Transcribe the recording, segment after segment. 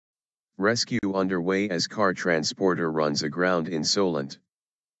Rescue underway as car transporter runs aground in Solent.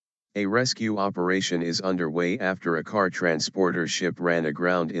 A rescue operation is underway after a car transporter ship ran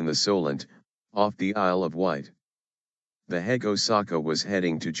aground in the Solent, off the Isle of Wight. The Hoegh Osaka was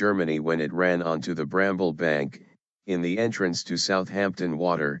heading to Germany when it ran onto the Bramble Bank, in the entrance to Southampton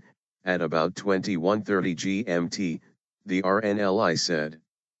Water, at about 21:30 GMT, the RNLI said.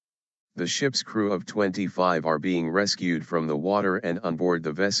 The ship's crew of 25 are being rescued from the water and onboard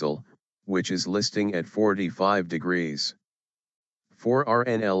the vessel, which is listing at 45 degrees. 4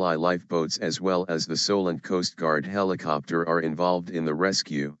 RNLI lifeboats as well as the Solent Coastguard Helicopter are involved in the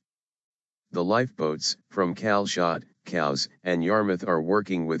rescue. The lifeboats, from Calshot, Hoegh, and Yarmouth are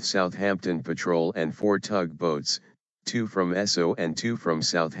working with Southampton Patrol and 4 tugboats, 2 from Esso and 2 from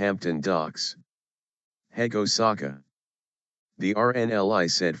Southampton Docks. Hoegh Osaka. The RNLI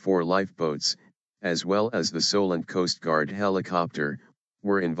said 4 lifeboats, as well as the Solent Coastguard Helicopter,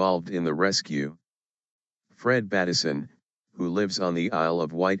 were involved in the rescue. Fred Battison, who lives on the Isle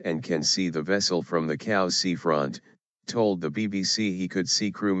of Wight and can see the vessel from the Cowes seafront, told the BBC he could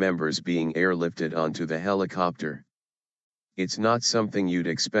see crew members being airlifted onto the helicopter. It's not something you'd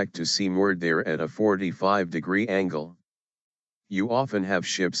expect to see moored there at a 45-degree angle. You often have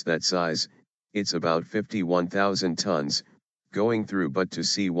ships that size, it's about 51,000 tons, going through, but to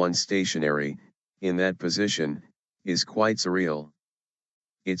see one stationary, in that position, is quite surreal.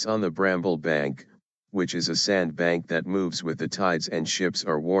 It's on the Bramble Bank, which is a sand bank that moves with the tides and ships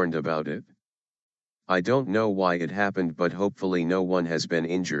are warned about it. I don't know why it happened, but hopefully no one has been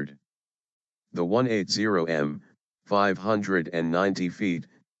injured. The 180M, 590 feet,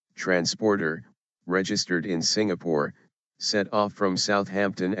 transporter, registered in Singapore, set off from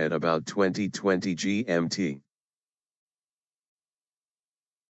Southampton at about 20:20 GMT.